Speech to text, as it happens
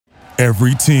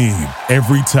Every team,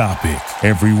 every topic,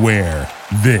 everywhere.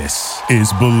 This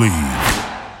is Believe.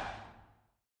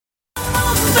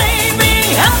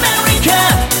 Baby, America,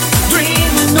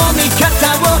 dreamの味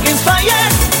方を inspire.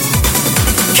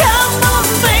 Come on,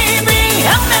 baby,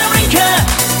 America,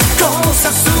 交差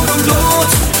する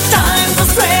roads, time to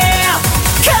fair.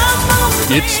 Come on,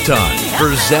 It's time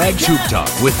for Zags Hoop Talk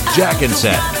with Jack and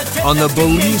Zag on the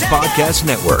Believe Podcast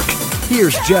Network.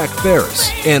 Here's Jack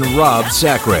Ferris and Rob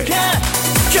Sacre.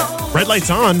 Red light's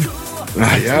on.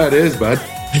 Yeah, it is, bud.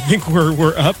 I think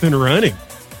we're up and running.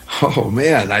 Oh,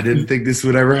 man, I didn't think this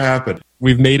would ever happen.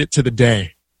 We've made it to the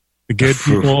day. The good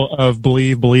people of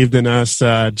Believe believed in us.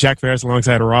 Jack Ferris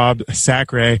alongside Rob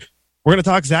Sacre. We're going to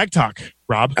talk Zag Talk,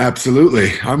 Rob.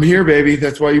 Absolutely. I'm here, baby.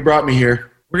 That's why you brought me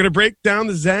here. We're going to break down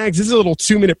the Zags. This is a little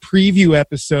 2-minute preview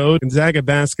episode. Gonzaga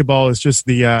basketball is just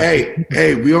the...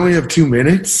 Hey, we only have 2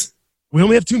 minutes? We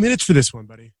only have 2 minutes for this one,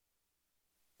 buddy.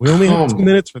 We only have 2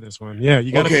 minutes for this one. Yeah,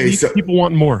 you got to people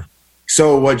want more.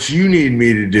 So what you need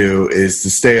me to do is to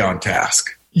stay on task.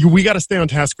 We got to stay on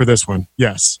task for this one.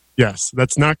 Yes.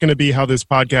 That's not going to be how this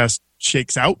podcast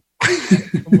shakes out.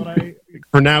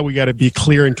 For now, we got to be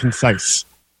clear and concise.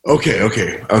 Okay. All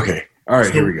right,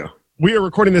 so here we go. We are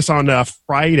recording this on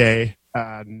Friday,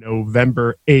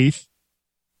 November 8th.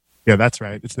 Yeah, that's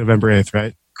right. It's November 8th,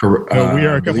 right? Correct. So we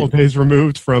are a couple of days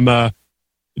removed from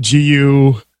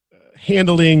GU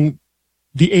handling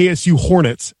the ASU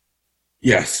Hornets.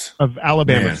 Yes. Of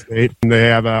Alabama State. And they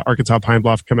have Arkansas Pine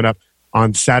Bluff coming up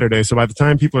on Saturday. So by the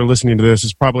time people are listening to this,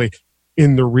 it's probably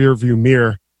in the rear view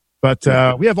mirror. But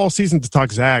we have all season to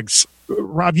talk Zags.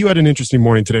 Rob, you had an interesting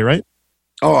morning today, right?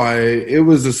 Oh, it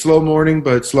was a slow morning,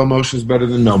 but slow motion is better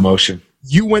than no motion.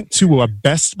 You went to a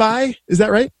Best Buy, is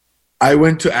that right? I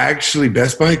went to actually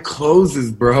Best Buy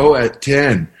closes, bro, at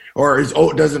 10. Or it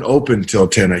doesn't open till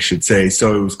 10, I should say.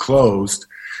 So it was closed.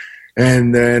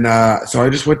 And then so I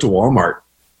just went to Walmart.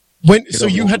 So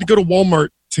you had to go to Walmart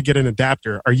to get an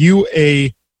adapter. Are you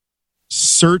a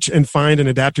search and find an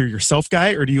adapter yourself guy,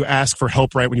 or do you ask for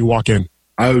help right when you walk in?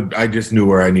 I just knew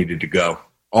where I needed to go.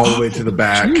 All the way to the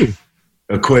back. Gee.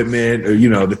 Equipment,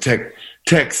 the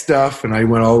tech stuff, and I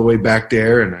went all the way back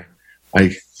there, and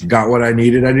I got what I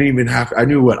needed. I didn't even I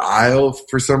knew what aisle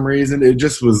for some reason.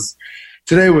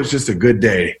 Today was just a good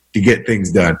day to get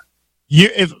things done.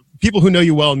 If people who know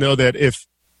you well know that if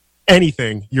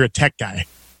anything, you're a tech guy.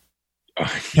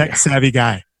 Tech savvy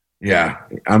guy. Yeah.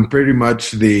 I'm pretty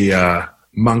much the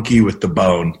monkey with the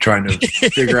bone trying to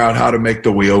figure out how to make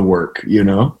the wheel work,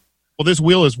 Well, this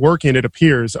wheel is working, it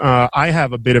appears. I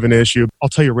have a bit of an issue. I'll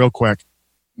tell you real quick.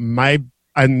 I'm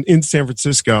in San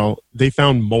Francisco. They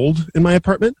found mold in my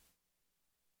apartment.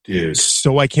 Dude.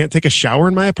 So I can't take a shower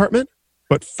in my apartment.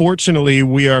 But fortunately,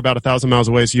 we are about 1,000 miles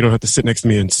away, so you don't have to sit next to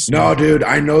me and snow. No, dude,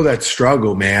 I know that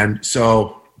struggle, man.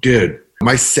 So, dude,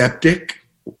 my septic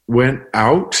went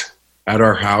out at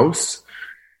our house,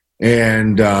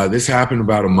 and this happened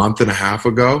about a month and a half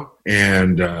ago,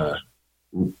 and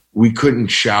we couldn't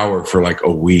shower for like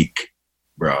a week,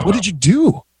 bro. What did you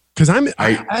do? Because I'm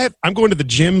going to the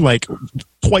gym like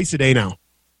twice a day now.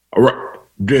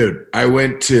 Dude, I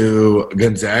went to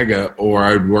Gonzaga, or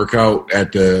I'd work out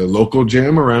at the local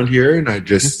gym around here, and I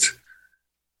just,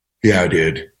 yeah,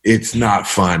 dude, it's not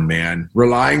fun, man.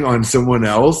 Relying on someone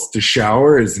else to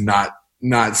shower is not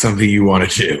something you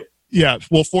want to do. Yeah,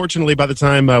 well, fortunately, by the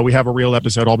time we have a real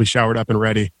episode, I'll be showered up and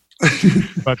ready.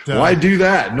 But why do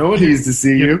that? No one needs to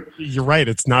see you. You're right.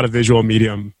 It's not a visual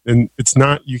medium, and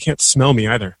you can't smell me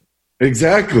either.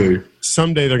 Exactly.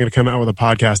 Someday they're going to come out with a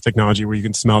podcast technology where you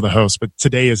can smell the host, but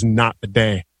today is not the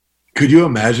day. Could you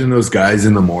imagine those guys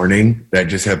in the morning that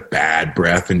just have bad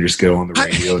breath and just go on the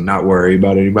radio and not worry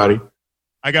about anybody?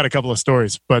 I got a couple of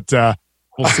stories, but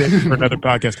we'll save it for another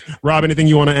podcast. Rob, anything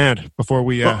you want to add before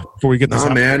we get this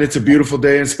out? Man, it's a beautiful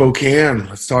day in Spokane.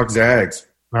 Let's talk Zags.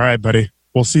 All right, buddy.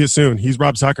 We'll see you soon. He's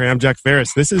Rob Sacre. I'm Jack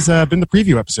Ferris. This has been the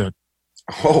preview episode.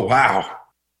 Oh, wow.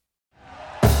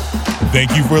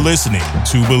 Thank you for listening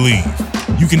to Believe.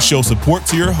 You can show support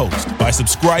to your host by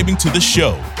subscribing to the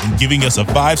show and giving us a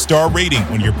 5-star rating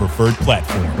on your preferred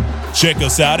platform. Check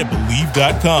us out at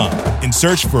Believe.com and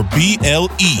search for BLEAV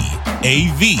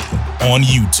on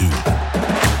YouTube.